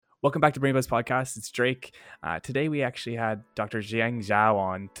Welcome back to Brain Buzz Podcast. It's Drake. Today we actually had Dr. Jiang Zhao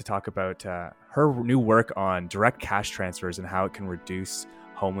on to talk about her new work on direct cash transfers and how it can reduce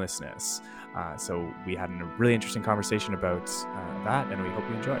homelessness. So we had a really interesting conversation about that, and we hope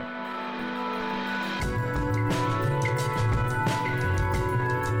you enjoy.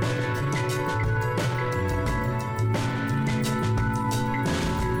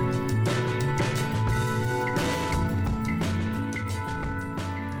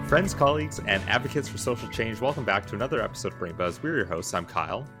 Friends, colleagues, and advocates for social change, welcome back to another episode of Brain Buzz. We're your hosts. I'm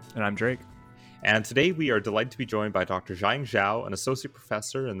Kyle. And I'm Drake. And today we are delighted to be joined by Dr. Jiang Zhao, an associate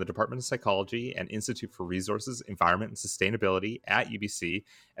professor in the Department of Psychology and Institute for Resources, Environment, and Sustainability at UBC,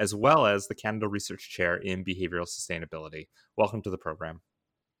 as well as the Canada Research Chair in Behavioral Sustainability. Welcome to the program.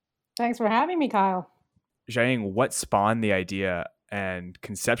 Thanks for having me, Kyle. Jiang, what spawned the idea and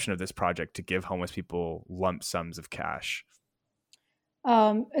conception of this project to give homeless people lump sums of cash?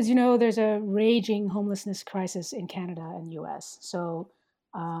 As you know, there's a raging homelessness crisis in Canada and US. So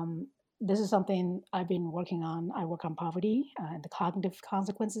this is something I've been working on. I work on poverty and the cognitive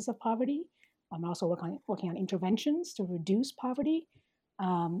consequences of poverty. I'm also working on interventions to reduce poverty.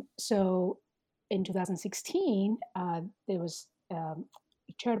 So in 2016, there was a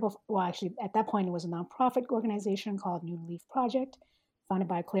charitable, well, actually, at that point, it was a nonprofit organization called New Leaf Project, founded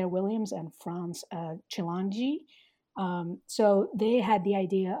by Claire Williams and Franz Chilangi. So they had the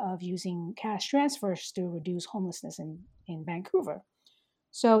idea of using cash transfers to reduce homelessness in Vancouver.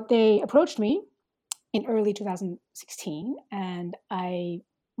 So they approached me in early 2016, and my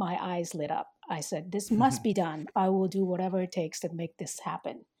eyes lit up. I said, this must be done. I will do whatever it takes to make this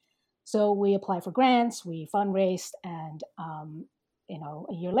happen. So we applied for grants, we fundraised, and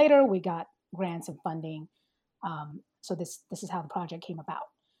a year later we got grants and funding. So this is how the project came about.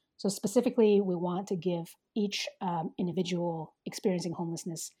 So specifically, we want to give each individual experiencing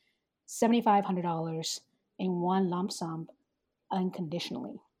homelessness $7,500 in one lump sum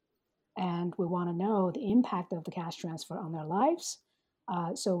unconditionally. And we want to know the impact of the cash transfer on their lives.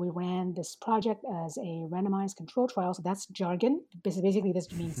 So we ran this project as a randomized control trial. So that's jargon. Basically,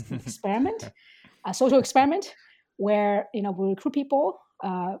 this means an experiment, a social experiment, where we recruit people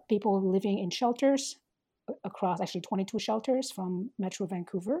living in shelters across actually 22 shelters from Metro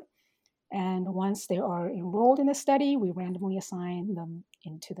Vancouver. And once they are enrolled in the study, we randomly assign them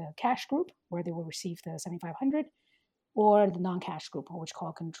into the cash group where they will receive the $7,500, or the non-cash group, which is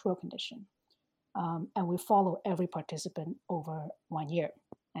called control condition. And we follow every participant over 1 year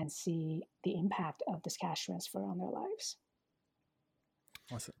and see the impact of this cash transfer on their lives.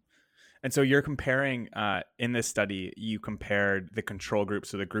 Awesome. And so you're comparing, in this study, you compared the control group,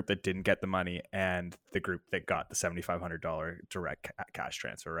 so the group that didn't get the money, and the group that got the $7,500 direct cash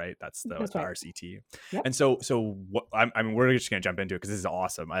transfer, right? That's right. RCT. Yep. And so what, we're just going to jump into it because this is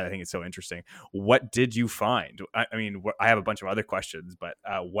awesome. I think it's so interesting. What did you find? I have a bunch of other questions, but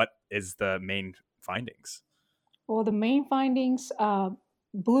what is the main findings? Well, the main findings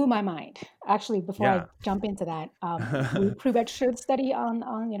blew my mind. Actually, before I jump into that, we pre-registered the study on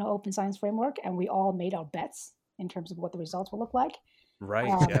Open Science Framework, and we all made our bets in terms of what the results will look like.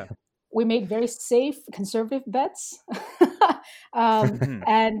 Right. We made very safe, conservative bets,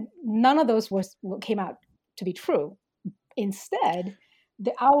 and none of those came out to be true. Instead,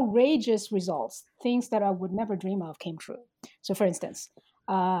 the outrageous results, things that I would never dream of, came true. So, for instance,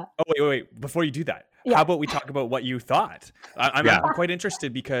 wait! Before you do that. Yeah. How about we talk about what you thought? I'm quite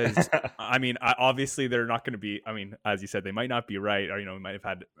interested because, obviously they're not going to be, as you said, they might not be right, or, we might have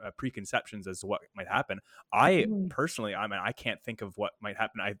had preconceptions as to what might happen. Personally, I can't think of what might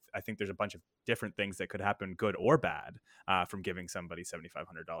happen. I think there's a bunch of different things that could happen, good or bad, from giving somebody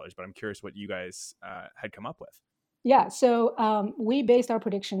 $7,500. But I'm curious what you guys had come up with. Yeah, so we based our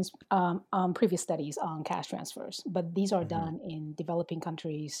predictions on previous studies on cash transfers, but these are done in developing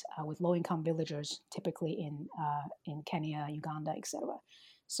countries with low-income villagers, typically in Kenya, Uganda, etc.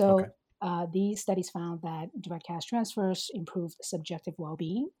 So these studies found that direct cash transfers improved subjective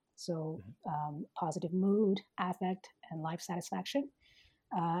well-being, so positive mood, affect, and life satisfaction.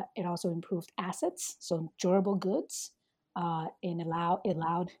 It also improved assets, so durable goods. It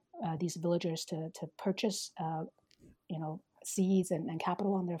allowed these villagers to purchase seeds and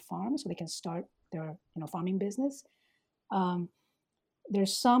capital on their farm so they can start their farming business.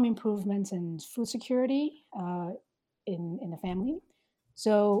 There's some improvements in food security in the family.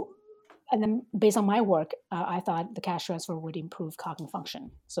 So, and then based on my work, I thought the cash transfer would improve cognitive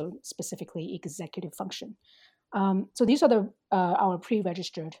function, so specifically executive function. So these are our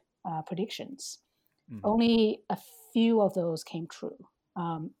pre-registered predictions. Only a few of those came true.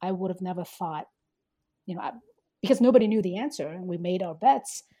 I would have never thought, because nobody knew the answer and we made our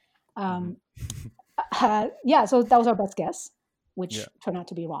bets. Um, yeah, so that was our best guess, which Yeah. turned out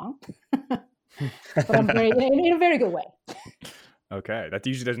to be wrong. But I'm in a very good way. Okay, that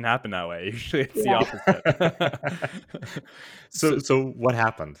usually doesn't happen that way. Usually it's Yeah. the opposite. So what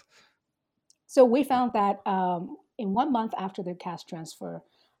happened? So we found that in 1 month after the cash transfer,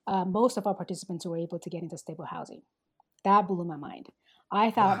 most of our participants were able to get into stable housing. That blew my mind.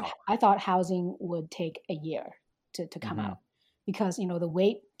 I thought housing would take a year to come out, because the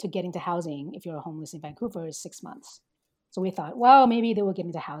wait to get into housing if you're homeless in Vancouver is 6 months. So we thought, well, maybe they will get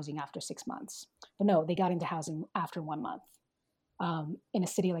into housing after 6 months, but no, they got into housing after 1 month. In a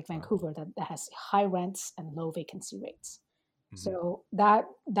city like Vancouver that has high rents and low vacancy rates. So that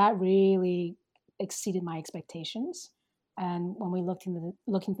really exceeded my expectations. And when we looked into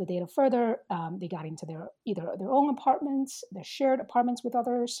the data further, they got into either their own apartments, their shared apartments with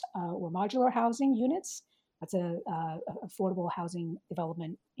others, or modular housing units. That's a affordable housing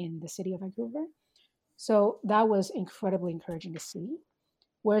development in the city of Vancouver. So that was incredibly encouraging to see.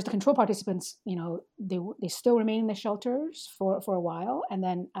 Whereas the control participants, they still remain in the shelters for a while, and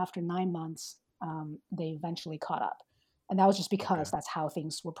then after 9 months, they eventually caught up, and that was just because that's how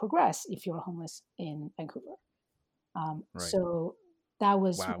things will progress if you're homeless in Vancouver. Right. So that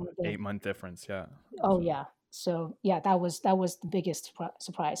was 8-month difference. Yeah. Oh yeah. So yeah, that was the biggest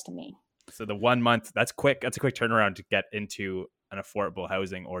surprise to me. So the 1 month, that's quick. That's a quick turnaround to get into an affordable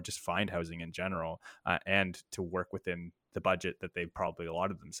housing or just find housing in general, and to work within the budget that they've probably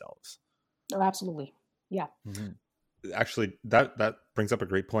allotted themselves. Oh, absolutely. Yeah. Actually, that brings up a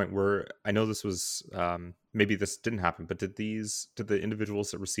great point where I know this was maybe this didn't happen, but did the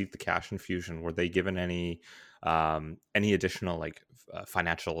individuals that received the cash infusion, were they given any additional like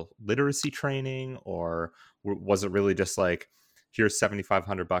financial literacy training, or was it really just like, here's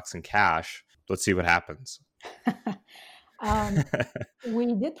 $7,500 in cash, let's see what happens?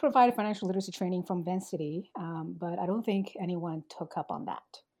 We did provide financial literacy training from Vancity, but I don't think anyone took up on that.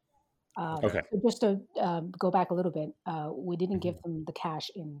 Okay. So just to go back a little bit, we didn't give them the cash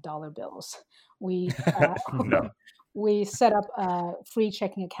in dollar bills. We No. we set up free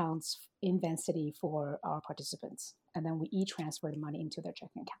checking accounts in Vancity for our participants, and then we e-transferred money into their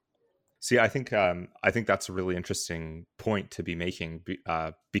checking account. See, I think that's a really interesting point to be making,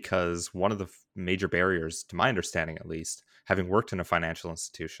 because one of the major barriers, to my understanding at least, having worked in a financial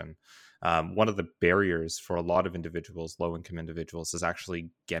institution, one of the barriers for a lot of individuals, low-income individuals, is actually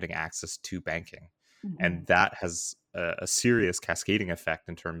getting access to banking. And that has a serious cascading effect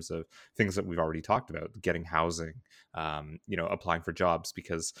in terms of things that we've already talked about, getting housing, applying for jobs.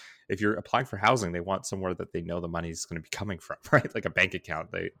 Because if you're applying for housing, they want somewhere that they know the money is going to be coming from, right? Like a bank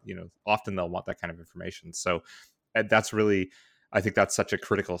account. They, often they'll want that kind of information. So that's really, I think that's such a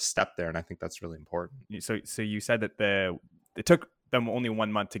critical step there. And I think that's really important. So you said that it took them only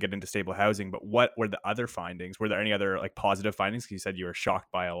 1 month to get into stable housing, but what were the other findings? Were there any other like positive findings? Because you said you were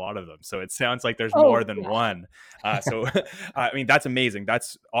shocked by a lot of them. So it sounds like there's more than one. So I mean, that's amazing.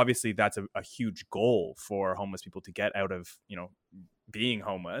 That's a huge goal for homeless people, to get out of, being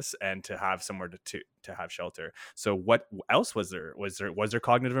homeless and to have somewhere to have shelter. So what else was there? Was there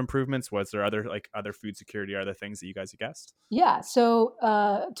cognitive improvements? Was there other food security, other things that you guys guessed? Yeah. So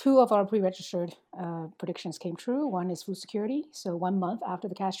 2 of our pre-registered predictions came true. One is food security. So 1 month after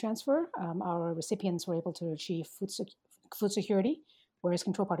the cash transfer, our recipients were able to achieve food security, whereas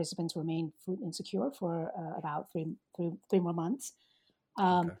control participants remained food insecure for about three more months.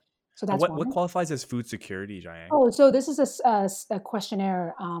 Okay. So that's what qualifies as food security, Jiaying? Oh, so this is a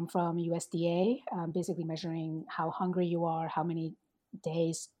questionnaire from USDA, basically measuring how hungry you are, how many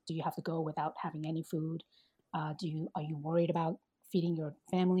days do you have to go without having any food, are you worried about feeding your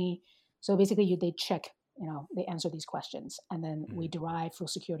family? So basically, they check, they answer these questions, and then we derive food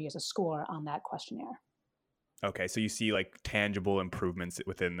security as a score on that questionnaire. Okay, so you see like tangible improvements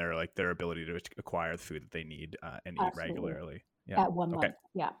within their ability to acquire the food that they need and eat regularly. Yeah. At 1 month.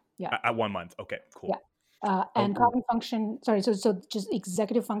 Yeah. At 1 month. Okay, cool. Yeah. And cognitive function, sorry, so just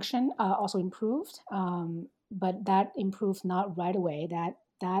executive function also improved, but that improved not right away.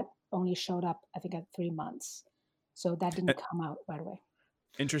 That only showed up, I think, at 3 months. So that didn't come out right away.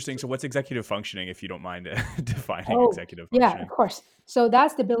 Interesting. So what's executive functioning, if you don't mind defining executive functioning? Yeah, of course. So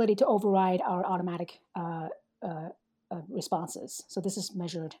that's the ability to override our automatic responses. So this is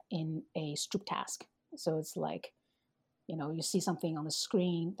measured in a Stroop task. So it's like, you see something on the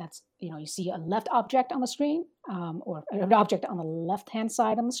screen that's, you see a left object on the screen, or an object on the left-hand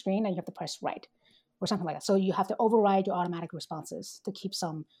side on the screen, and you have to press right or something like that. So you have to override your automatic responses to keep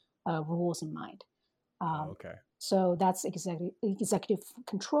some rules in mind. Okay. So that's executive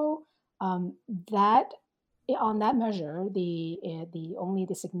control. That On that measure, the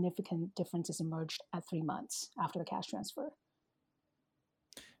significant differences emerged at 3 months after the cash transfer.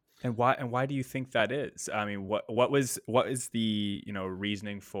 And why do you think that is? I mean, what is the,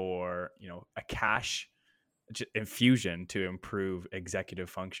 reasoning for, a cash infusion to improve executive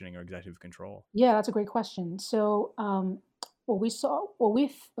functioning or executive control? Yeah, that's a great question. So, what we saw,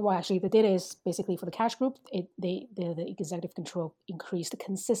 well, actually, the data is basically for the cash group, the executive control increased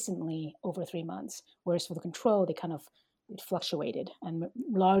consistently over 3 months, whereas for the control, it fluctuated and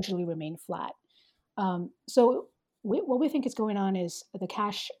largely remained flat. So, what we think is going on is the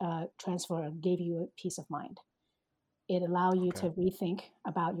cash transfer gave you a peace of mind. It allowed you Okay. to rethink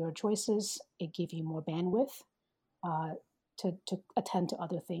about your choices. It gave you more bandwidth uh, to attend to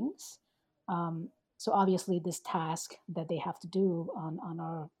other things. So obviously, this task that they have to do on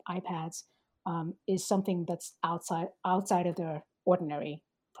our iPads is something that's outside of their ordinary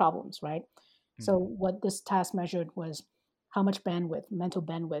problems, right? So Hmm. what this task measured was how much mental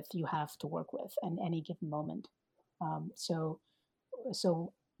bandwidth you have to work with at any given moment. So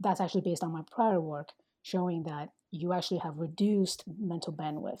that's actually based on my prior work showing that you actually have reduced mental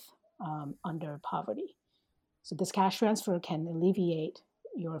bandwidth under poverty. So this cash transfer can alleviate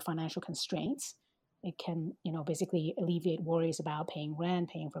your financial constraints. It can, basically alleviate worries about paying rent,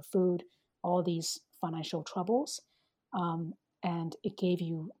 paying for food, all these financial troubles. And it gave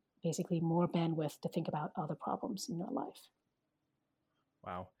you basically more bandwidth to think about other problems in your life.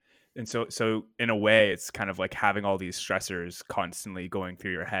 Wow. And so in a way, it's kind of like having all these stressors constantly going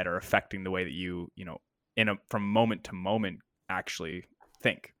through your head or affecting the way that from moment to moment, actually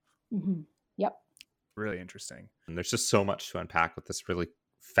think. Mm-hmm. Yep. Really interesting. And there's just so much to unpack with this really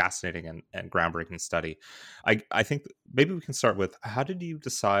fascinating and groundbreaking study. I think maybe we can start with, how did you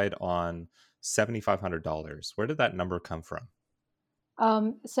decide on $7,500? Where did that number come from?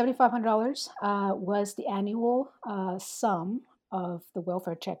 $7,500 was the annual sum of the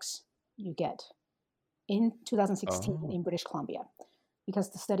welfare checks you get in 2016 Oh, in British Columbia, because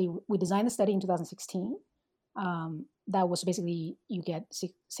we designed the study in 2016. That was basically you get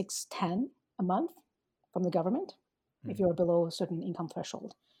 610 a month from the government if Mhm. you're below a certain income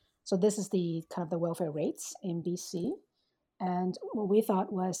threshold. So this is the kind of the welfare rates in BC. And what we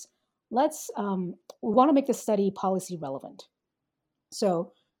thought was, we want to make the study policy relevant.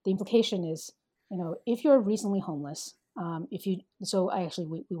 So the implication is, if you're recently homeless, if you, so I actually,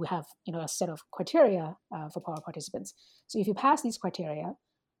 we have, a set of criteria for power participants. So if you pass these criteria,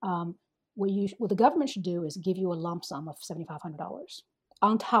 what the government should do is give you a lump sum of $7,500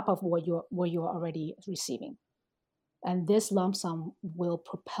 on top of what you're already receiving. And this lump sum will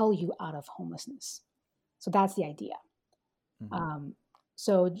propel you out of homelessness. So that's the idea. Mhm. Um,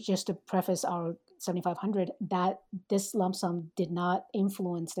 so just to preface our 7,500, that this lump sum did not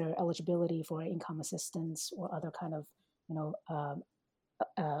influence their eligibility for income assistance or other kind of, you know,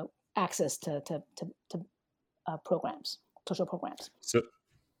 uh, access to programs, social programs. so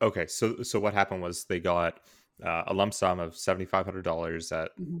okay. So what happened was they got a lump sum of $7,500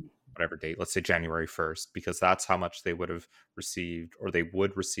 at Mhm. whatever date, let's say January 1st, because that's how much they would have received, or they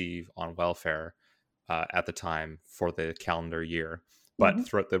would receive on welfare at the time for the calendar year. But Mhm.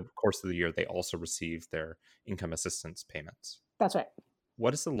 throughout the course of the year, they also received their income assistance payments. That's right.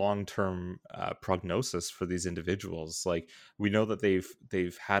 What is the long-term prognosis for these individuals? Like, we know that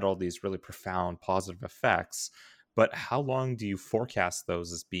they've had all these really profound positive effects, but how long do you forecast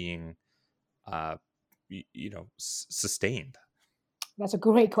those as being uh, sustained? That's a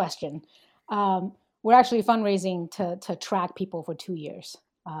great question. We're actually fundraising to track people for 2 years.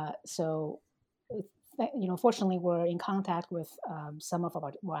 Fortunately, we're in contact with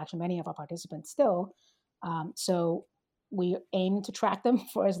actually many of our participants still. So we aim to track them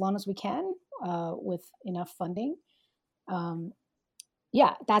for as long as we can with enough funding. Um,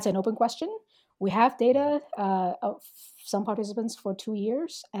 yeah, that's an open question. We have data of some participants for 2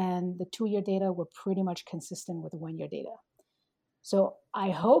 years, and the 2 year data were pretty much consistent with the 1 year data. So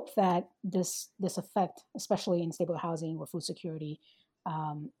I hope that this effect, especially in stable housing or food security,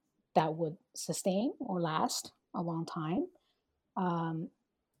 um, that would sustain or last a long time. Um,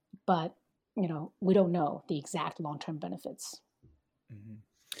 but we don't know the exact long term benefits. Mhm.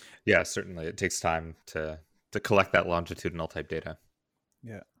 Yeah, certainly. It takes time to collect that longitudinal type data.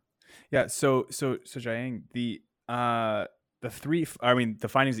 Yeah. Yeah. So Jiaying, the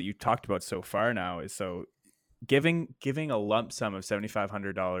findings that you talked about so far now is, so giving a lump sum of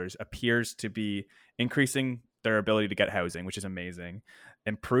 $7,500 appears to be increasing their ability to get housing, which is amazing,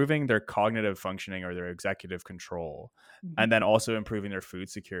 improving their cognitive functioning or their executive control, Mhm. and then also improving their food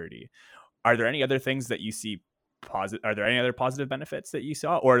security. Are there any other things that you see positive? Are there any other positive benefits that you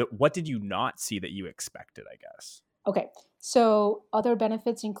saw, or what did you not see that you expected? I guess. Okay, so other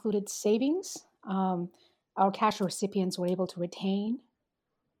benefits included savings. Our cash recipients were able to retain,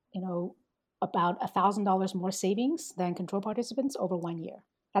 you know, about $1,000 more savings than control participants over 1 year.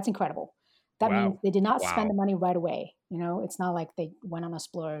 That's incredible. That means Wow. they did not spend Wow. the money right away. It's not like they went on a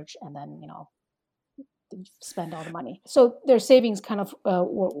splurge and then, spend all the money. So their savings kind of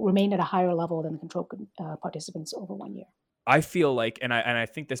remained at a higher level than the control participants over 1 year. I feel like, and I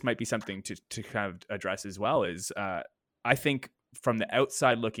think this might be something to kind of address as well, is I think from the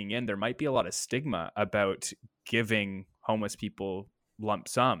outside looking in, there might be a lot of stigma about giving homeless people lump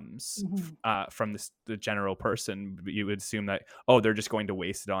sums from the general person. You would assume that, oh, they're just going to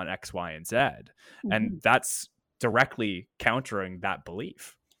waste it on X, Y, and Z. And that's directly countering that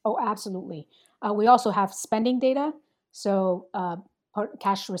belief. Oh, absolutely. We also have spending data. So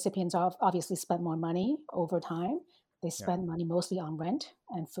cash recipients obviously spend more money over time. They spend money mostly on rent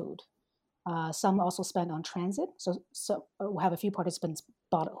and food. Some also spend on transit. So we have a few participants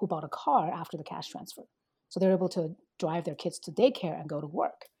who bought a car after the cash transfer. So they're able to drive their kids to daycare and go to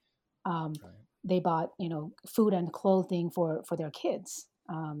work. They bought, food and clothing for their kids.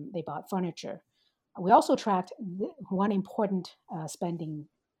 They bought furniture. We also tracked one important spending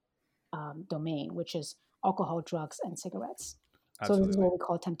domain, which is alcohol, drugs, and cigarettes. Absolutely. So this is what we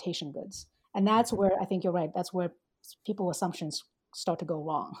call temptation goods. And that's where I think you're right. That's where people's assumptions start to go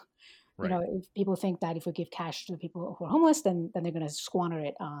wrong. Right. If people think that if we give cash to people who are homeless, then they're going to squander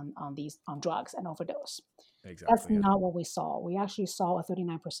it on drugs and overdose. Exactly. That's not what we saw. We actually saw a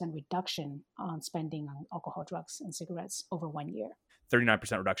 39% reduction on spending on alcohol, drugs, and cigarettes over 1 year.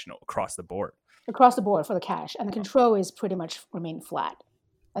 39% reduction across the board. Across the board for the cash. And the control is pretty much remained flat.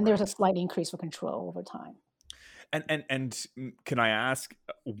 And there's a slight increase for control over time. And can I ask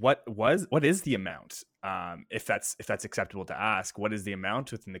what is the amount? If that's acceptable to ask, what is the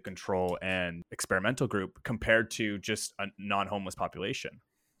amount within the control and experimental group compared to just a non-homeless population?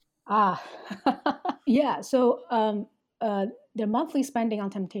 Yeah. So their monthly spending on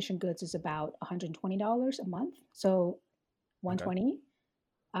temptation goods is about $120 a month. So $120.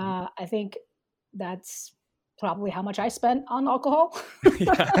 I think that's probably how much I spent on alcohol.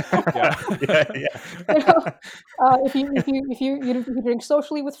 Yeah. If you drink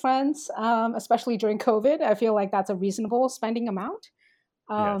socially with friends, especially during COVID, I feel like that's a reasonable spending amount.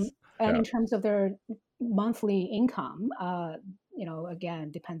 In terms of their monthly income, again,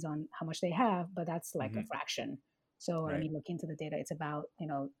 depends on how much they have, but that's like a fraction. So when you look into the data, it's about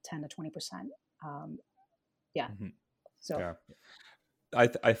 10 to 20%. So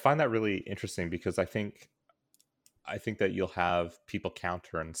I find that really interesting because I think that you'll have people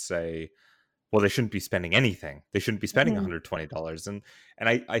counter and say, well, they shouldn't be spending anything. They shouldn't be spending $120. And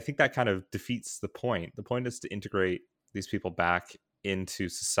I think that kind of defeats the point. The point is to integrate these people back into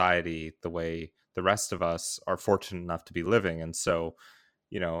society the way the rest of us are fortunate enough to be living. And so,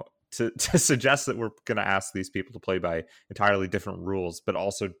 to suggest that we're going to ask these people to play by entirely different rules, but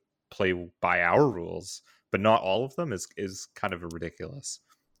also play by our rules, but not all of them is kind of a ridiculous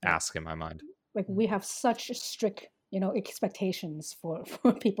ask in my mind. Like we have such strict, expectations for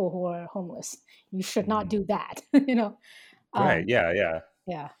people who are homeless. You should not do that, Right. Yeah.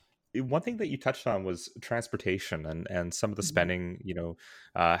 Yeah. One thing that you touched on was transportation and some of the spending,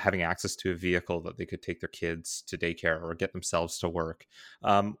 having access to a vehicle that they could take their kids to daycare or get themselves to work.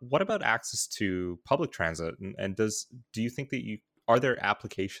 What about access to public transit? And do you think that are there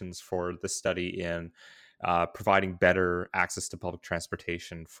applications for the study in providing better access to public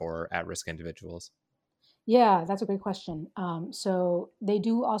transportation for at-risk individuals? Yeah, that's a great question. So they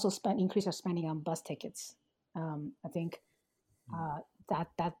do also increase their spending on bus tickets. I think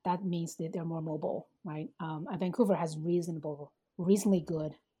that means that they're more mobile, right? And Vancouver has reasonably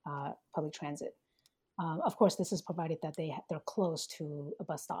good public transit. Of course, this is provided that they're close to a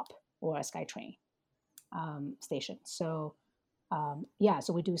bus stop or a SkyTrain station. So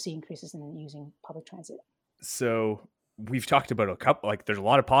so we do see increases in using public transit. So we've talked about a couple, like there's a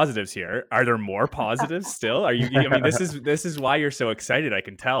lot of positives here. Are there more positives still? I mean, this is why you're so excited, I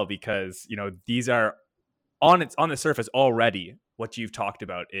can tell, because, these are on the surface already. What you've talked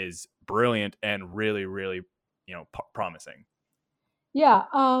about is brilliant and really, really, promising. Yeah.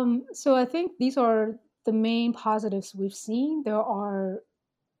 So I think these are the main positives we've seen. There are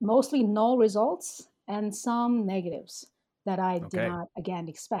mostly null results and some negatives that I did not, again,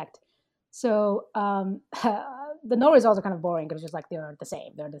 expect. So the no results are kind of boring because it's just like they're the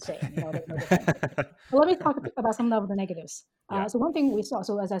same. They're the same. There's no difference. But let me talk about some of the negatives. Yeah. So one thing we saw,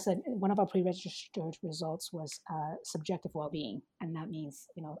 so as I said, one of our pre-registered results was subjective well-being, and that means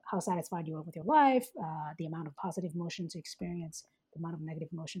how satisfied you are with your life, the amount of positive emotions you experience, the amount of negative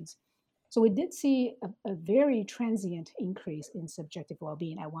emotions. So we did see a very transient increase in subjective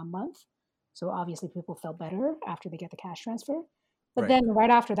well-being at 1 month. So obviously people felt better after they get the cash transfer. But then right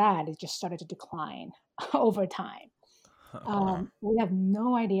after that, it just started to decline over time. We have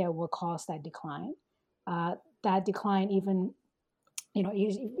no idea what caused that decline. That decline even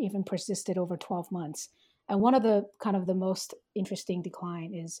persisted over 12 months. And one of the kind of the most interesting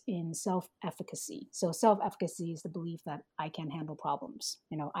decline is in self-efficacy. So self-efficacy is the belief that I can handle problems.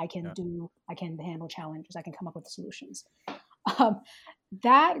 I can handle challenges. I can come up with solutions.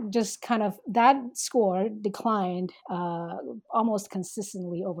 That score declined almost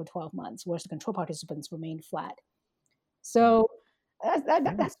consistently over 12 months, whereas the control participants remained flat. So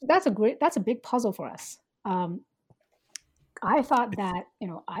that's a big puzzle for us. I thought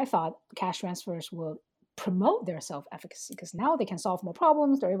cash transfers will promote their self-efficacy because now they can solve more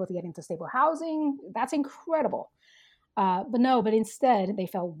problems. They're able to get into stable housing. That's incredible. But instead they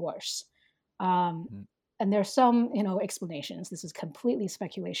felt worse. And there's some, explanations. This is completely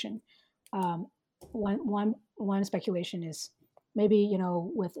speculation. One speculation is maybe,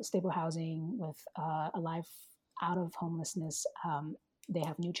 with stable housing, with a life out of homelessness, they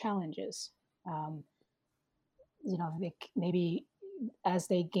have new challenges. Maybe as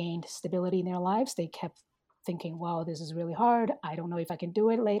they gained stability in their lives, they kept thinking, wow, this is really hard. I don't know if I can do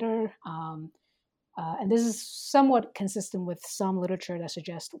it later. And this is somewhat consistent with some literature that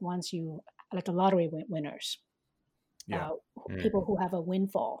suggests once you, like the lottery winners, people who have a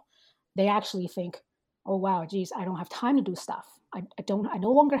windfall, they actually think, oh, wow, geez, I don't have time to do stuff. I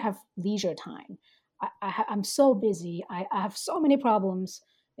no longer have leisure time. I'm so busy. I have so many problems,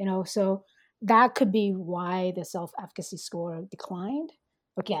 so that could be why the self-efficacy score declined.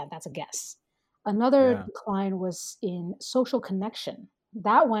 But yeah, that's a guess. Another decline was in social connection.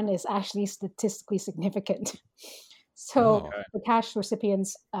 That one is actually statistically significant. So the cash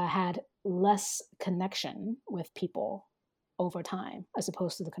recipients had less connection with people over time as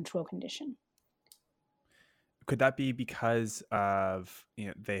opposed to the control condition. Could that be because of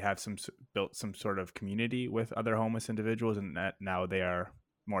they have built some sort of community with other homeless individuals, and that now they are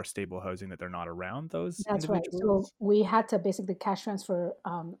more stable housing, that they're not around those That's individuals? Right. So we had to basically cash transfer,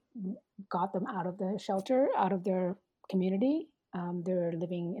 got them out of the shelter, out of their community. They're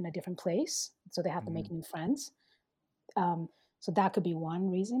living in a different place, so they have to make new friends. So that could be one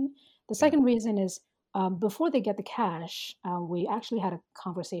reason. The second reason is before they get the cash, we actually had a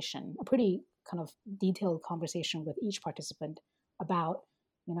conversation, a pretty kind of detailed conversation with each participant about,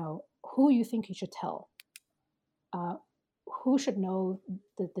 who you think you should tell. Who should know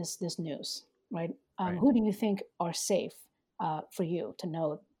this news, right? Who do you think are safe for you to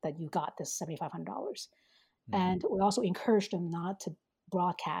know that you got this $7,500? And we also encourage them not to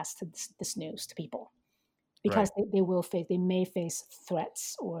broadcast this news to people because they may face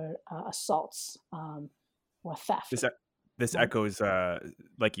threats or assaults or theft. This echoes,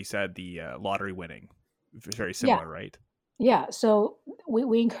 like you said, the lottery winning. Very similar, right? Yeah, so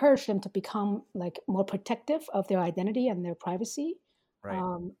we encourage them to become more protective of their identity and their privacy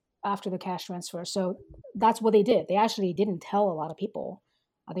after the cash transfer. So that's what they did. They actually didn't tell a lot of people.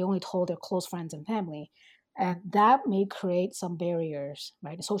 They only told their close friends and family. And that may create some barriers,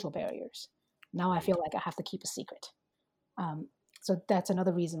 right? Social barriers. Now I feel like I have to keep a secret. So that's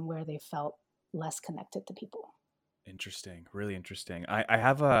another reason where they felt less connected to people. Interesting. Really interesting. I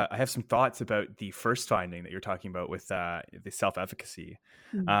have some thoughts about the first finding that you're talking about with the self-efficacy.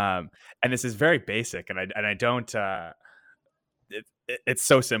 And this is very basic, and I don't it's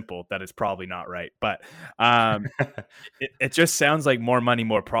so simple that it's probably not right, but it just sounds like more money,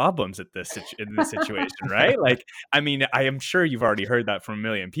 more problems in this situation, right? Like, I mean, I am sure you've already heard that from a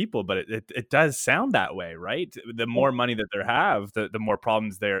million people, but it does sound that way, right? The more money that they have, the more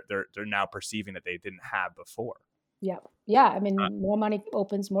problems they're now perceiving that they didn't have before. Yeah. I mean, more money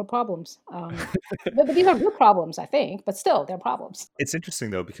opens more problems. But these are good problems, I think. But still, they're problems. It's interesting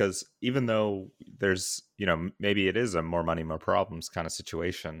though, because even though there's, maybe it is a more money, more problems kind of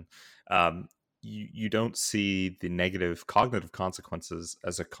situation, you don't see the negative cognitive consequences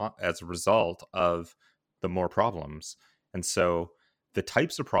as a result of the more problems, and so the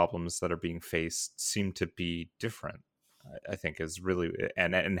types of problems that are being faced seem to be different. I think is really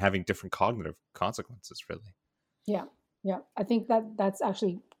and having different cognitive consequences, really. Yeah. I think that's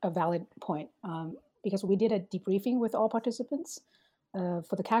actually a valid point because we did a debriefing with all participants.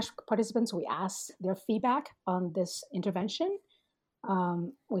 for the cash participants, we asked their feedback on this intervention.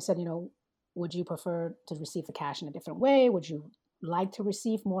 We said, would you prefer to receive the cash in a different way? Would you like to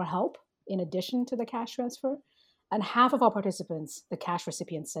receive more help in addition to the cash transfer? And half of our participants, the cash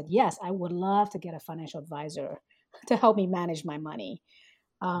recipients, said, yes, I would love to get a financial advisor to help me manage my money.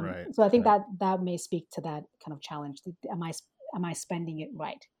 Right. So I think that may speak to that kind of challenge. Am I spending it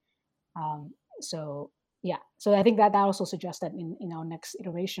right? So I think that also suggests that in our next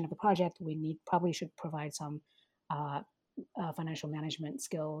iteration of the project, we probably should provide some financial management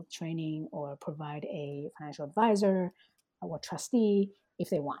skill training, or provide a financial advisor or trustee if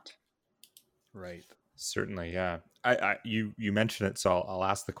they want. Right. Certainly, yeah. You mentioned it, so I'll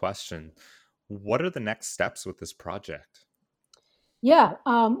ask the question. What are the next steps with this project? Yeah,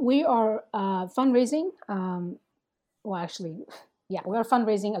 we are fundraising. We are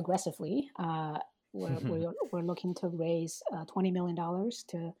fundraising aggressively. We're looking to raise $20 million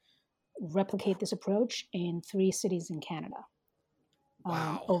to replicate this approach in 3 cities in Canada.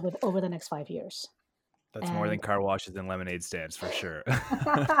 Wow. Over the next 5 years. That's more than car washes and lemonade stands for sure.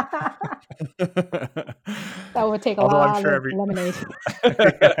 That would take a lot of lemonade.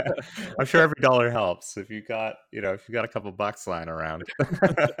 I'm sure every dollar helps if you got a couple bucks lying around.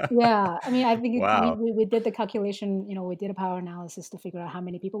 Yeah, I mean, I think wow. we did the calculation. We did a power analysis to figure out how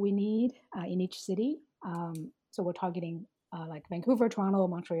many people we need in each city. So we're targeting like Vancouver, Toronto,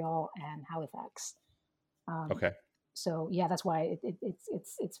 Montreal, and Halifax. Okay. So yeah, that's why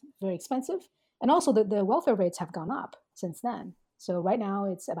it's very expensive, and also the welfare rates have gone up since then. So right now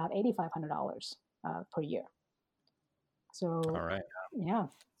it's about $8,500 per year. So all right, yeah,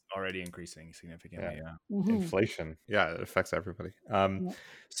 already increasing significantly. Yeah. Mm-hmm. Inflation, it affects everybody.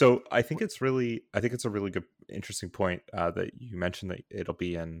 So I think it's a really good, interesting point that you mentioned, that it'll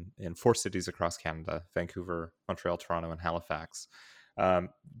be in 4 cities across Canada: Vancouver, Montreal, Toronto, and Halifax.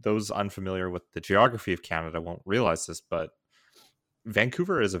 Those unfamiliar with the geography of Canada won't realize this, but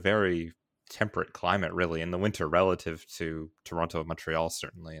Vancouver is a very temperate climate, really, in the winter, relative to Toronto, Montreal,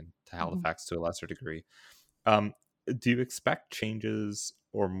 certainly, and to Halifax to a lesser degree. Do you expect changes,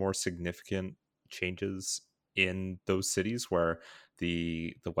 or more significant changes, in those cities where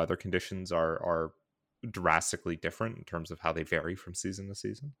the weather conditions are drastically different in terms of how they vary from season to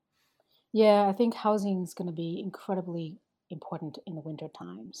season? Yeah, I think housing is going to be incredibly important in the winter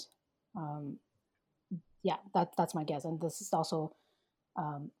times. That's my guess, and this is also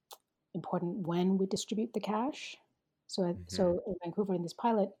important when we distribute the cash. So in Vancouver, in this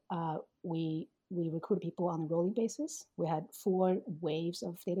pilot, we recruited people on a rolling basis. We had 4 waves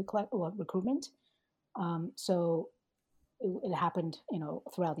of recruitment. So it happened,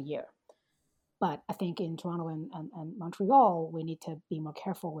 throughout the year. But I think in Toronto and Montreal, we need to be more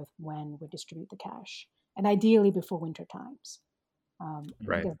careful with when we distribute the cash, and ideally before winter times,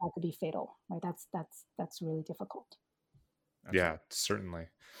 right? Because that could be fatal. Right? That's really difficult. Yeah, certainly.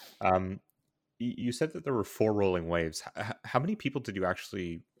 You said that there were 4 rolling waves. How many people did you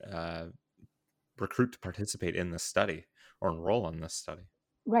actually recruit to participate in this study, or enroll in this study?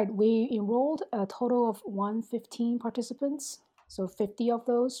 Right. We enrolled a total of 115 participants. So 50 of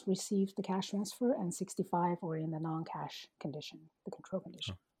those received the cash transfer, and 65 were in the non-cash condition, the control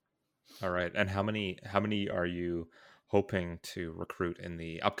condition. All right. And how many are you hoping to recruit in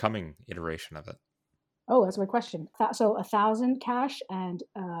the upcoming iteration of it? Oh, that's a good question. So 1,000 cash and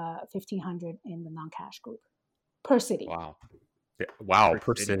 1,500 in the non-cash group per city. Wow. Yeah, wow,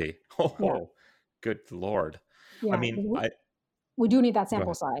 per city. Oh, yeah. Good Lord. Yeah, I mean, we do need that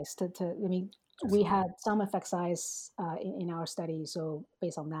sample size we had some effect size in our study. So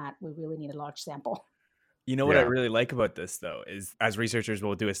based on that, we really need a large sample. What I really like about this, though, is as researchers,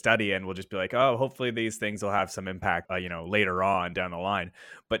 we'll do a study and we'll just be like, oh, hopefully these things will have some impact, later on down the line.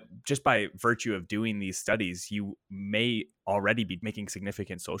 But just by virtue of doing these studies, you may already be making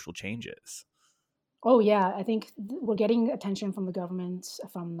significant social changes. Oh, yeah. I think we're getting attention from the government,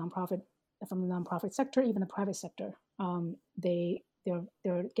 from the nonprofit sector, even the private sector.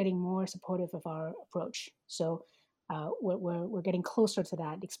 They're getting more supportive of our approach. So we're getting closer to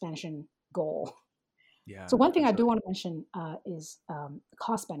that expansion goal. Yeah. So one thing I do want to mention is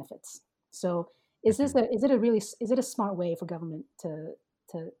cost benefits. So is it a smart way for government to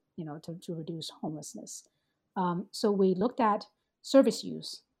reduce homelessness? So we looked at service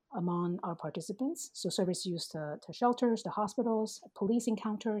use among our participants. So service use to shelters, to hospitals, police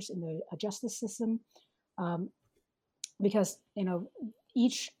encounters in the justice system, because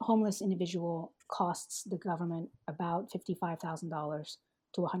each homeless individual costs the government about $55,000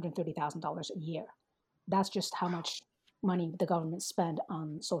 to $130,000 a year. That's just how much money the government spend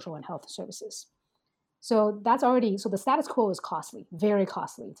on social and health services. So that's already, so the status quo is costly, very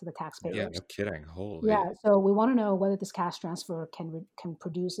costly to the Yeah, taxpayers. no kidding. Holy. Yeah, so we want to know whether this cash transfer can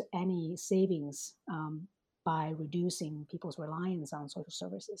produce any savings by reducing people's reliance on social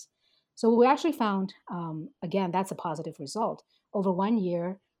services. So we actually found, again, that's a positive result. Over 1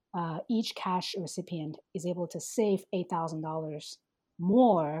 year, each cash recipient is able to save $8,000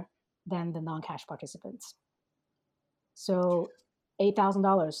 more than the non-cash participants. So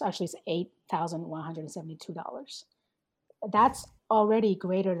 $8,000, actually it's $8,172. That's already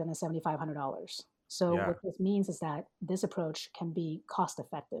greater than the $7,500. So Yeah. what this means is that this approach can be cost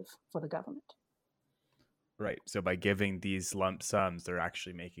effective for the government. Right. So by giving these lump sums, they're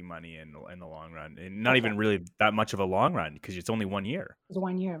actually making money in the long run, and not even really that much of a long run because it's only 1 year. It's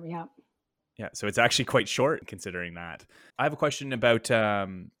 1 year, yeah. Yeah. So it's actually quite short considering that. I have a question about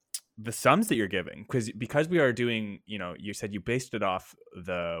the sums that you're giving because we are doing, you said you based it off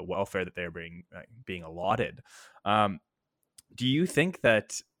the welfare that they're being allotted. Do you think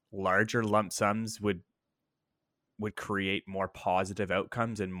that larger lump sums would create more positive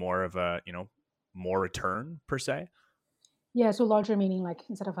outcomes and more of a, more return per se? Yeah, so larger meaning like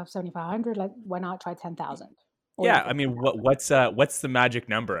instead of 7,500, like why not try 10,000? Yeah, I mean, what's the magic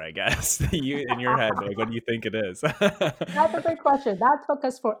number? I guess you in your head, like, what do you think it is? That's a great question. That took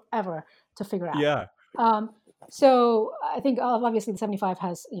us forever to figure out. Yeah. So I think obviously the 75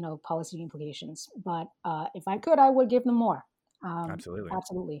 has policy implications, but if I could, I would give them more.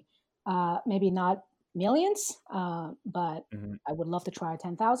 Absolutely. Maybe not millions, but I would love to try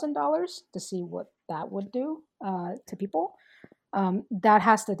 $10,000 to see what that would do to people. That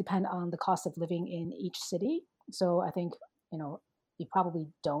has to depend on the cost of living in each city. So I think you probably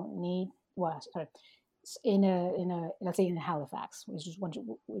don't need in a let's say in Halifax, which is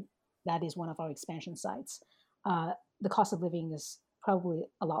that is one of our expansion sites. The cost of living is probably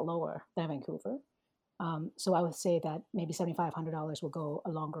a lot lower than Vancouver. So I would say that maybe $7,500 will go a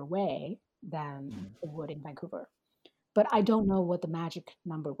longer way than it would in Vancouver. But I don't know what the magic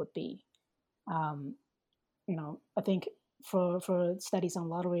number would be. I think for studies on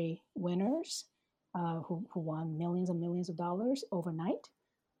lottery winners who won millions and millions of dollars overnight,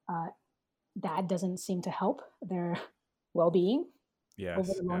 that doesn't seem to help their well-being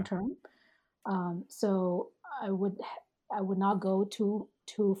over the long term. So I would not go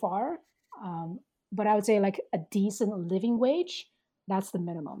too far, but I would say like a decent living wage, that's the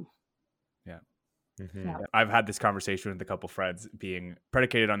minimum. Yeah. Yeah. I've had this conversation with a couple friends being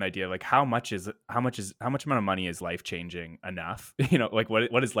predicated on the idea of like how much amount of money is life-changing enough? Like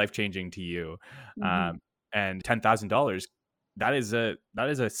what is life-changing to you? And $10,000, that is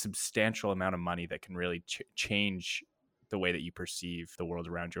a substantial amount of money that can really change the way that you perceive the world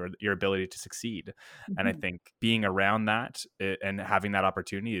around you or your ability to succeed. And I think being around that and having that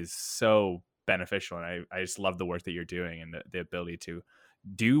opportunity is so beneficial. And I just love the work that you're doing, and the ability to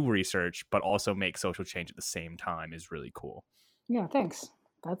do research but also make social change at the same time is really cool. Yeah, thanks.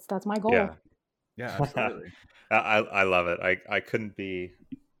 That's my goal. Yeah, absolutely. I love it. I couldn't be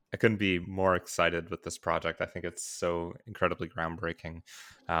more excited with this project. I think it's so incredibly groundbreaking,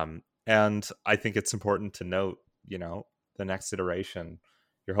 and I think it's important to note, the next iteration,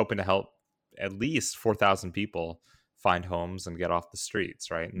 you're hoping to help at least 4,000 people find homes and get off the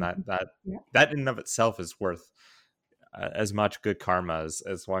streets, right? And that in and of itself is worth as much good karma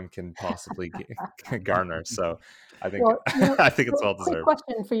as one can possibly garner. So I think I think it's well deserved.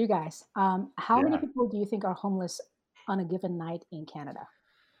 Question for you guys: how many people do you think are homeless on a given night in Canada?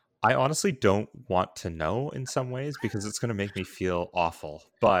 I honestly don't want to know in some ways because it's going to make me feel awful.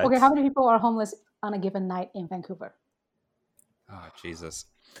 But okay, how many people are homeless on a given night in Vancouver? Oh Jesus!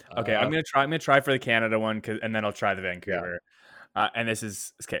 Okay, I'm gonna try for the Canada one, and then I'll try the Vancouver. Yeah. And this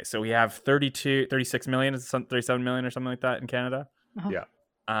is okay. So we have 36 million, 37 million, or something like that in Canada. Yeah.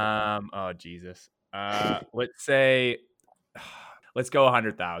 Oh Jesus. Let's go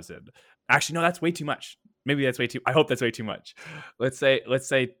 100,000. Actually, no, that's way too much. Maybe that's way too. I hope that's way too much. Let's say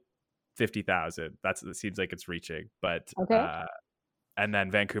 50,000. That seems like it's reaching. But okay. And then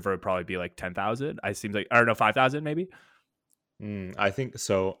Vancouver would probably be like 10,000. I seems like, I don't know, 5,000 maybe. I think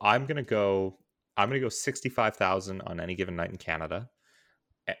so. I'm gonna go 65,000 on any given night in Canada,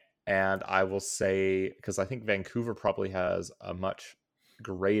 and I will say, because I think Vancouver probably has a much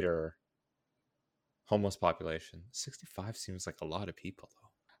greater homeless population. 65 seems like a lot of people, though.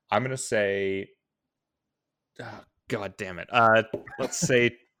 I'm gonna say, God damn it. Let's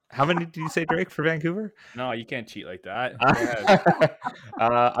say, how many did you say, Drake, for Vancouver? No, you can't cheat like that.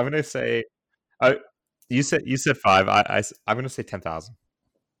 I'm gonna say, you said 5. I'm gonna say 10,000.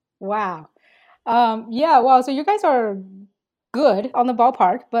 Wow. Yeah. Wow. So you guys are good on the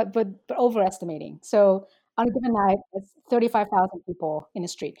ballpark, but overestimating. So on a given night, it's 35,000 people in the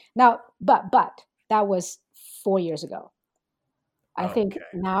street. Now, but that was 4 years ago. I think Okay.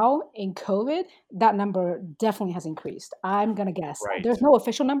 now in COVID, that number definitely has increased. I'm gonna guess. Right. There's no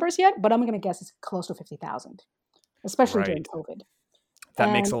official numbers yet, but I'm gonna guess it's close to 50,000, especially during Right. COVID.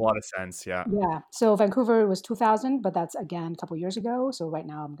 That makes And a lot of sense. Yeah. yeah, so Vancouver was 2,000, but that's again a couple years ago. So right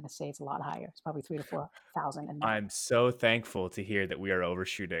now I'm gonna say it's a lot higher. It's probably 3 to 4,000 a night. I'm so thankful to hear that we are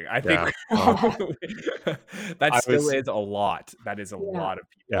overshooting. I think Yeah. Well, that I still was, is a lot. That is a Yeah, lot of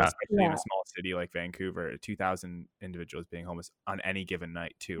people, yeah, especially in yeah, a small city like Vancouver. 2,000 individuals being homeless on any given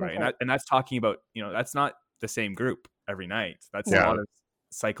night, too, right? that's And right. that's talking about, that's not the same group every night. That's a Right. yeah, lot of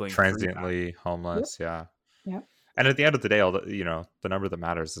cycling through that. transiently Yep. homeless. Yeah. Yep. And at the end of the day, all the number that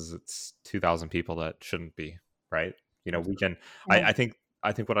matters is it's 2,000 people that shouldn't be, right? We Absolutely. can. Yeah.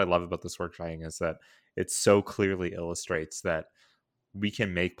 I think what I love about this work, Cheyenne, is that it so clearly illustrates that we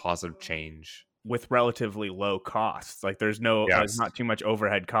can make positive change. With relatively low costs, like there's Yes. not too much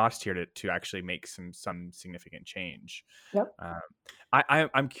overhead cost here to actually make some significant change. Yep. Um,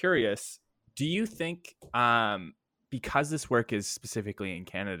 I'm curious. Do you think, because this work is specifically in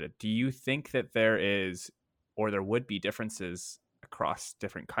Canada, do you think that there is, or there would be differences across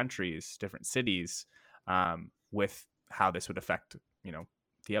different countries, different cities, with how this would affect,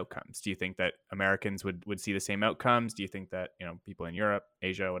 the outcomes? Do you think that Americans would see the same outcomes? Do you think that, people in Europe,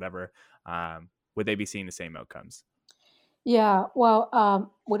 Asia, whatever, would they be seeing the same outcomes? Yeah. Well,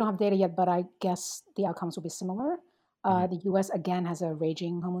 we don't have data yet, but I guess the outcomes will be similar. Hmm. The U.S. again has a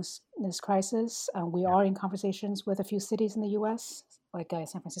raging homelessness crisis. We Yeah. are in conversations with a few cities in the U.S., like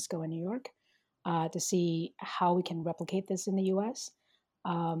San Francisco and New York, to see how we can replicate this in the U.S.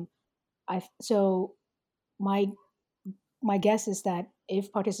 Um, so my my guess is that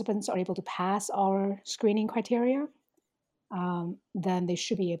if participants are able to pass our screening criteria, then they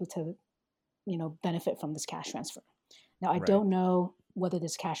should be able to, benefit from this cash transfer. Now, I Right. don't know whether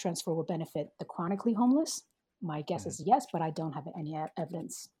this cash transfer will benefit the chronically homeless. My guess Mhm. is yes, but I don't have any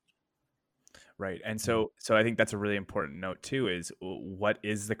evidence. Right. And Mhm. so I think that's a really important note too, is what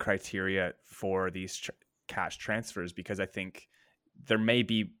is the criteria for these cash transfers? Because I think there may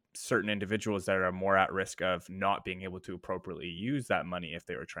be certain individuals that are more at risk of not being able to appropriately use that money if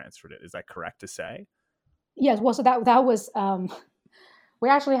they were transferred it. Is that correct to say? Yes, well, so that was we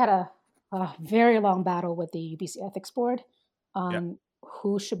actually had a very long battle with the UBC Ethics Board Yeah. on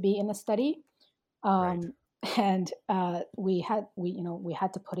who should be in the study, Right. um, and we had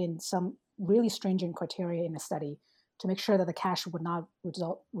to put in some really stringent criteria in the study to make sure that the cash would not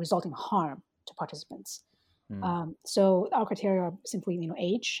result in harm to participants. Mm. So our criteria are simply,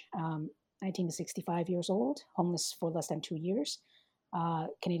 age, 19 to 65 years old, homeless for less than 2 years,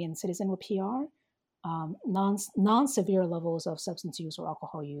 Canadian citizen with PR, non-severe levels of substance use or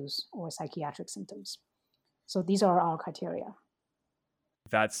alcohol use or psychiatric symptoms. So these are our criteria.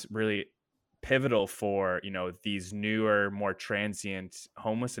 That's really pivotal for these newer, more transient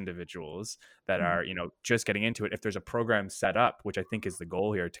homeless individuals that Mhm. are just getting into it. If there's a program set up, which I think is the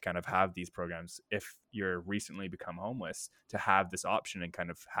goal here, to kind of have these programs, if you're recently become homeless, to have this option and kind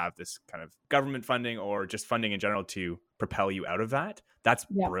of have this kind of government funding or just funding in general to propel you out of that, that's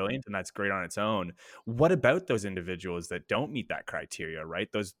Yeah. brilliant and that's great on its own. What about those individuals that don't meet that criteria,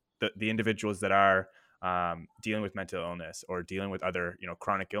 right? The individuals that are dealing with mental illness or dealing with other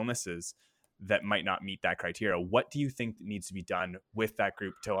chronic illnesses that might not meet that criteria? What do you think needs to be done with that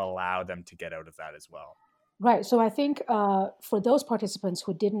group to allow them to get out of that as well? Right. So I think for those participants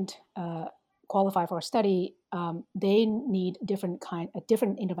who didn't qualify for a study, they need a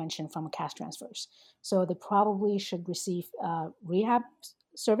different intervention from cash transfers. So they probably should receive rehab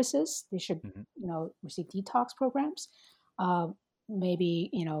services. They should, Mhm. receive detox programs, uh, maybe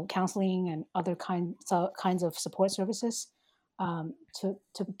counseling and other kinds of support services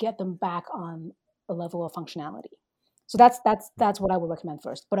to get them back on a level of functionality. So that's what I would recommend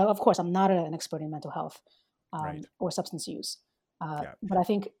first. But of course, I'm not an expert in mental health Right. or substance use. Yeah. But I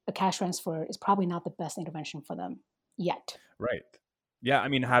think a cash transfer is probably not the best intervention for them yet. Right. Yeah. I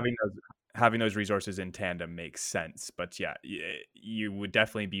mean, having those resources in tandem makes sense, but yeah, you would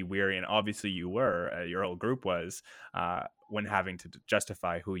definitely be weary, and obviously you were, your whole group was, when having to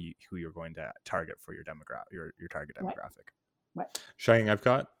justify who you're going to target for your target Right, demographic. right. Cheyenne, I've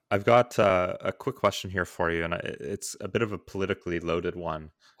got a quick question here for you, and it's a bit of a politically loaded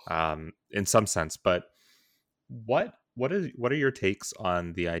one, in some sense. But what are your takes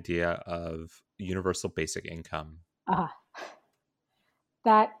on the idea of universal basic income? Uh,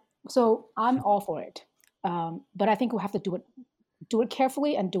 that so I'm all for it, but I think we have to do it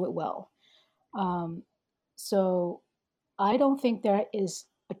carefully and do it well. Um, so I don't think there is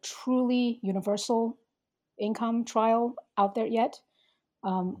a truly universal income trial out there yet.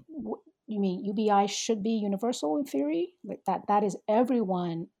 You mean UBI should be universal in theory? Like that is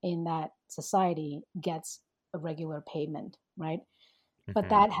everyone in that society gets a regular payment, right? But Hmm.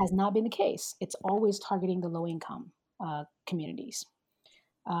 that has not been the case. It's always targeting the low income communities.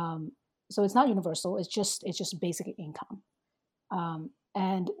 Um, so it's not universal. It's just basic income.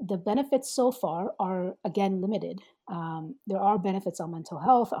 And the benefits so far are again limited. There are benefits on mental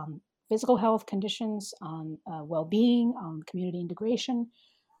health, on physical health conditions, on well-being, on community integration.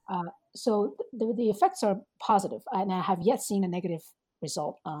 So the effects are positive, and I have yet seen a negative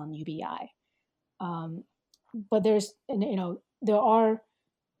result on UBI. Um, but there are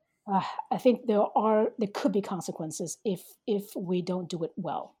I think there could be consequences if we don't do it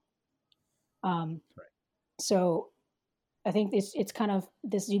well. Um, Right. so I think it's kind of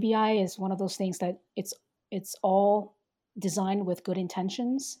this UBI is one of those things that it's all designed with good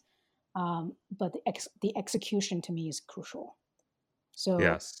intentions, but the execution to me is crucial. So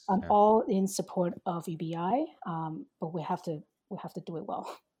Yes. I'm Yeah. all in support of UBI, but we have to do it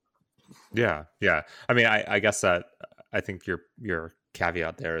well. Yeah. Yeah. I mean, I guess that I think your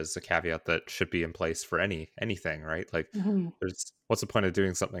caveat there is a caveat that should be in place for anything, right? Like, Hmm. there's what's the point of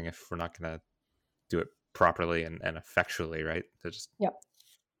doing something if we're not going to do it properly and effectually, right? To just Yep.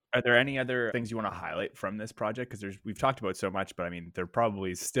 Are there any other things you want to highlight from this project? Because we've talked about so much, but I mean, there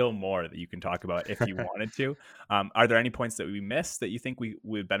probably still more that you can talk about if you wanted to. Are there any points that we missed that you think we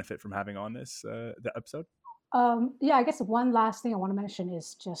would benefit from having on this the episode? Yeah, I guess one last thing I want to mention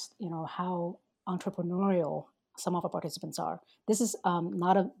is just how entrepreneurial some of our participants are. This is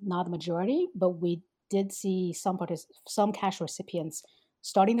not a majority, but we did see some cash recipients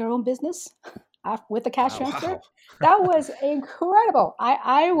starting their own business with the cash Wow. transfer. wow. That was incredible.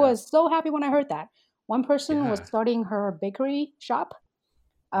 I Yeah. was so happy when I heard that. One person was Yeah. starting her bakery shop.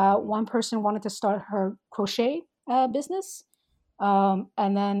 One person wanted to start her crochet business.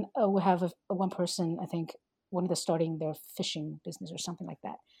 And then we have one person, I think, wanted to starting their fishing business or something like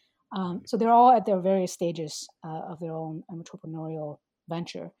that. So they're all at their various stages of their own entrepreneurial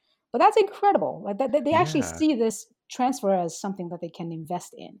venture. But that's incredible. Like that, they actually Yeah. see this transfer as something that they can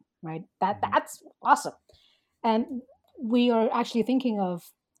invest in, right? Mhm. That's awesome. And we are actually thinking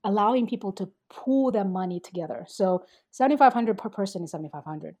of allowing people to pool their money together. So 7,500 per person is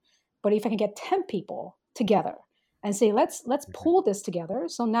 7,500. But if I can get 10 people together and say let's Mhm. pool this together,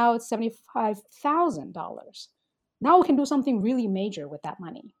 so now it's $75,000. Now we can do something really major with that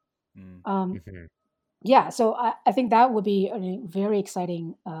money. Mm. Um, Mhm. yeah, so I think that would be a very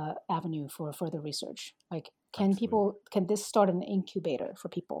exciting avenue for further research. Like, Absolutely. can this start an incubator for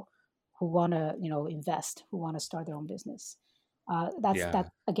people who want to invest, who want to start their own business? That Yeah.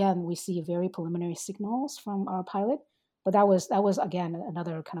 again, we see very preliminary signals from our pilot, but that was again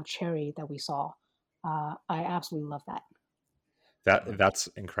another kind of cherry that we saw. I absolutely love that. That's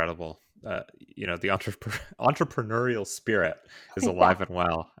incredible. The entrepreneurial spirit is Yeah, alive and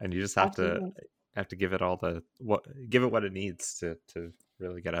well, and you just absolutely. have to give it what it needs to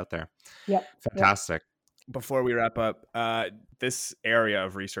really get out there. Yep, yep. Fantastic. Before we wrap up, this area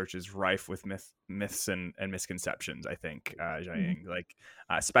of research is rife with myths and misconceptions. I think, Mhm. Jiaying, like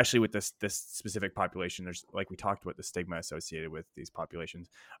especially with this specific population, there's like we talked about the stigma associated with these populations.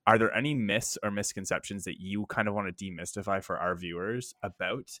 Are there any myths or misconceptions that you kind of want to demystify for our viewers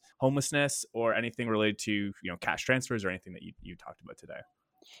about homelessness or anything related to cash transfers or anything that you talked about today?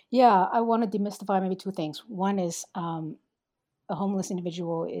 Yeah, I want to demystify maybe two things. One is a homeless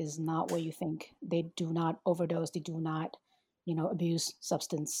individual is not what you think. They do not overdose. They do not, abuse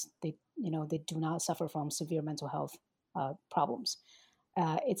substance. They do not suffer from severe mental health problems.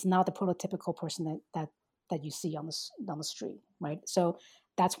 It's not the prototypical person that you see on the street, right? So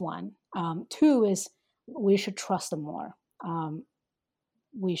that's one. Two is we should trust them more.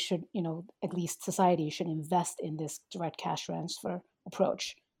 We should, at least society should invest in this direct cash transfer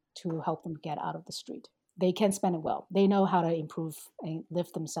approach to help them get out of the street. They can spend it well. They know how to improve and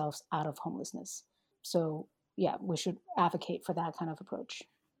lift themselves out of homelessness. So, yeah, we should advocate for that kind of approach.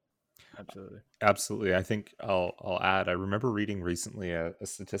 Absolutely. Absolutely. I think I'll add. I remember reading recently a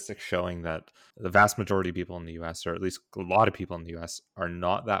statistic showing that the vast majority of people in the U.S., or at least a lot of people in the U.S., are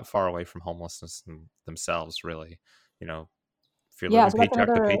not that far away from homelessness themselves. Really, you know, if you're Yeah, living so that's paycheck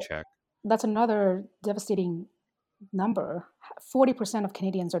to another paycheck. that's another devastating number. 40% of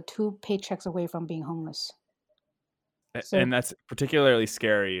Canadians are two paychecks away from being homeless. So, And that's particularly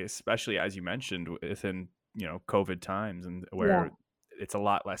scary, especially as you mentioned within COVID times and yeah. where it's a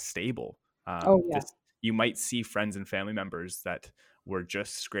lot less stable. Oh, yeah. This you might see friends and family members that were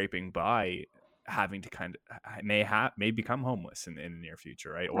just scraping by having to kind of may become homeless in the near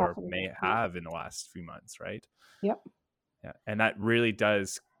future, right? Or Absolutely. may have in the last few months, right? Yep. Yeah, and that really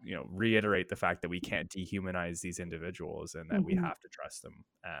does, reiterate the fact that we can't dehumanize these individuals, and that we have to trust them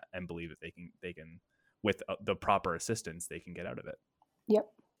and believe that they can, with the proper assistance, they can get out of it. Yep.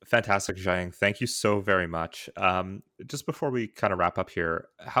 Fantastic, Jiaying. Thank you so very much. Just before we kind of wrap up here,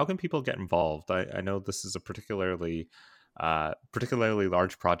 how can people get involved? I know this is a particularly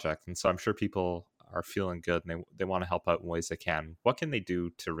large project, and so I'm sure people are feeling good and they want to help out in ways they can. What can they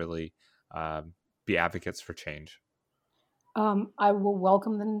do to really be advocates for change? I will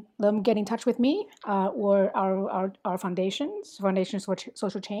welcome them get in touch with me or our foundations for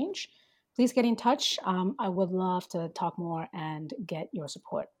social change. Please get in touch. I would love to talk more and get your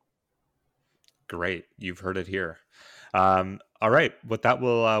support. Great. You've heard it here. All right. With that,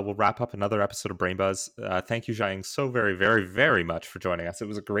 we'll wrap up another episode of Brain Buzz. Thank you, Jiaying, so very, very, very much for joining us. It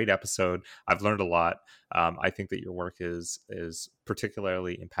was a great episode. I've learned a lot. I think that your work is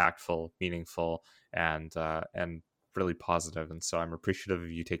particularly impactful, meaningful, and really positive. And so I'm appreciative of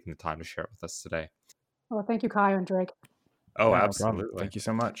you taking the time to share it with us today. Well, thank you, Kai and Drake. Oh, Yeah, absolutely. no, thank you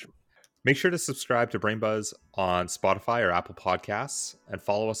so much. Make sure to subscribe to Brain Buzz on Spotify or Apple Podcasts, and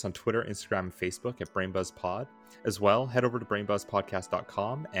follow us on Twitter, Instagram, and Facebook at BrainBuzzPod. As well, head over to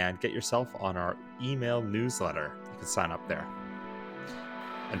brainbuzzpodcast.com and get yourself on our email newsletter. You can sign up there.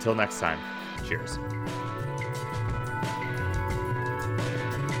 Until next time, cheers.